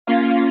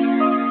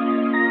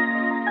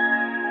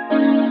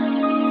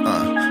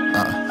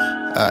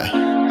Aye.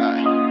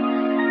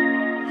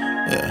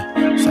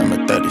 Yeah, some of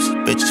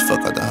 30s, bitches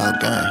fuck up the whole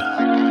gang.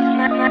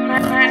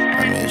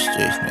 I'm in the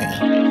streets,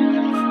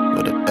 nigga.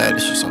 With the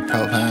baddest shit on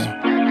propane.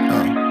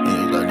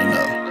 You let me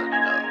know.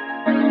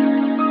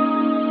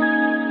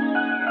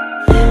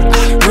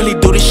 I really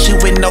do this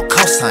shit with no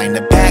cosign.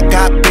 The bag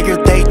got bigger,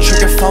 they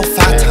trigger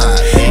 4-5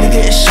 times.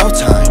 Nigga, it's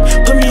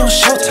ShoTime. Put me on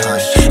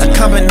ShoTime. A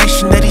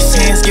combination of these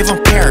hands give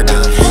them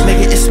paradigm.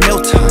 Nigga, it's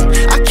mealtime.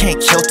 I can't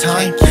kill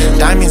time.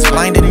 Diamonds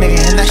blinded, nigga,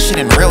 and that shit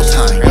in real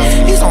time.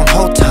 He's on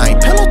hold time.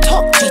 Pillow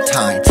talk tea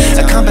time.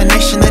 A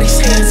combination of these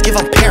hands give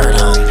them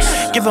paradigm.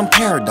 Give him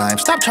paradigm,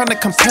 stop trying to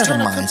compare the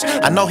minds.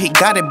 I know he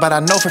got it, but I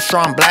know for sure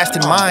I'm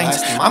blasting minds.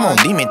 I'm on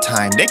demon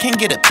time, they can't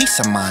get a piece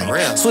of mine.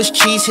 Swiss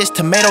cheese, his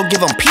tomato, give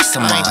him peace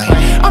of mind.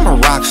 I'm a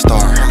rock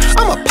star,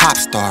 I'm a pop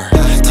star.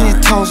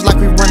 10 toes like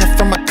we running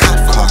from a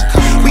cop car.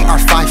 We are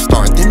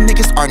 5-star, them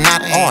niggas are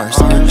not ours.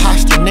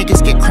 Imposter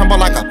niggas get crumbled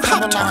like a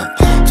Pop-Tart.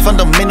 It's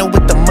fundamental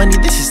with the money,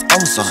 this is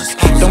Ozark.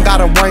 Don't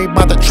gotta worry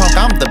about the trunk,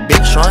 I'm the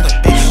big shark.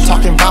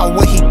 Talking about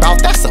what he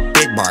bout, that's a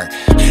big bark.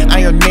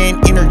 Iron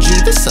Man energy,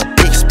 this a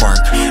big spark.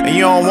 And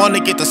you don't wanna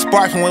get the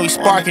sparking when we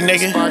sparking,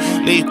 nigga.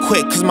 Leave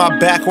quick, cause my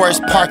back where it's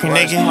parking,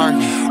 nigga.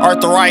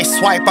 Arthritis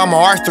swipe, I'm a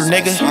Arthur,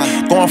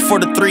 nigga. Going for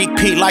the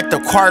 3-peat like the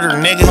Carter,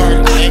 nigga.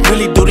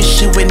 Really do this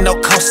shit with no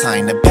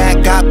cosign. The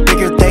bag got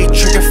bigger, they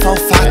trigger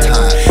 4-5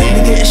 times.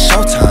 Nigga, it's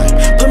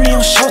ShoTime. Put me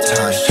on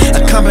ShoTime.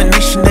 A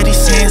combination of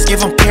these hands give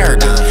them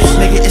paradigm.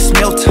 Nigga, it's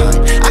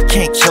mealtime. I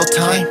can't kill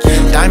time.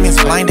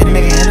 Diamonds blinded,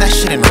 nigga, and that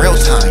shit in real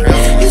time.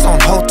 He's on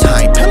hold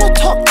time. Pillow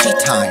talk tea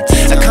time.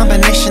 A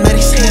combination of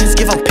these hands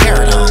give them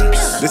paradigm.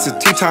 This is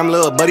tea time,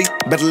 little buddy,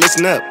 better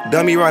listen up.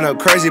 Dummy run up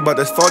crazy, but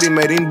this 40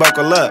 made him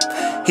buckle up.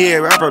 He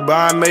a rapper,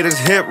 but I made his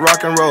hip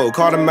rock and roll.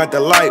 Caught him at the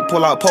light,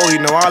 pull out pole, you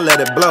know I let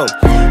it blow.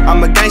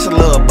 I'm a gangster,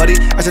 little buddy,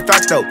 that's a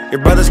fact though. Your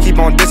brothers keep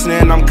on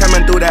dissing and I'm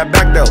coming through that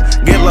back door.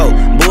 Get low,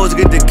 bulls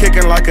get to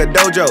kicking like a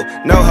dojo.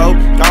 No ho,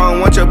 I don't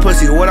want your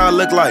pussy, what I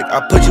look like.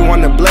 I put you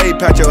on the blade,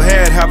 pat your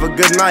head, have a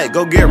good night,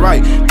 go get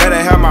right. Better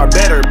have my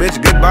better,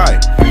 bitch, goodbye.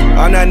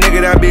 I'm that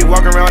nigga that be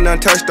walking around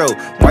untouched though.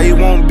 Why you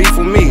won't beef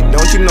with me?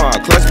 Don't you know I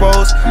clutch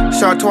balls?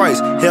 Shot twice,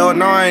 hell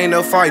no, I ain't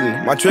no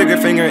fighting. My trigger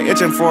finger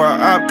itching for a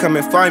op, come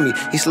and find me.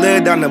 He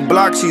slid down the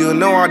block, so you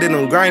know I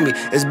didn't grind me.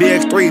 It's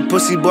BX3,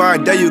 pussy boy, I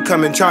dare you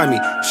come and try me.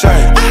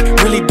 Shine.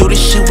 I really do this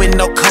shit with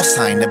no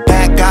cosign. The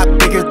bag got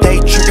bigger, they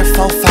trigger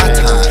 4-5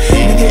 times.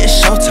 Nigga,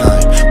 it's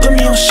ShoTime. Put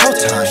me on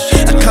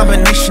ShoTime. A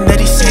combination of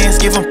these hands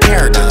give them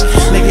paradigm.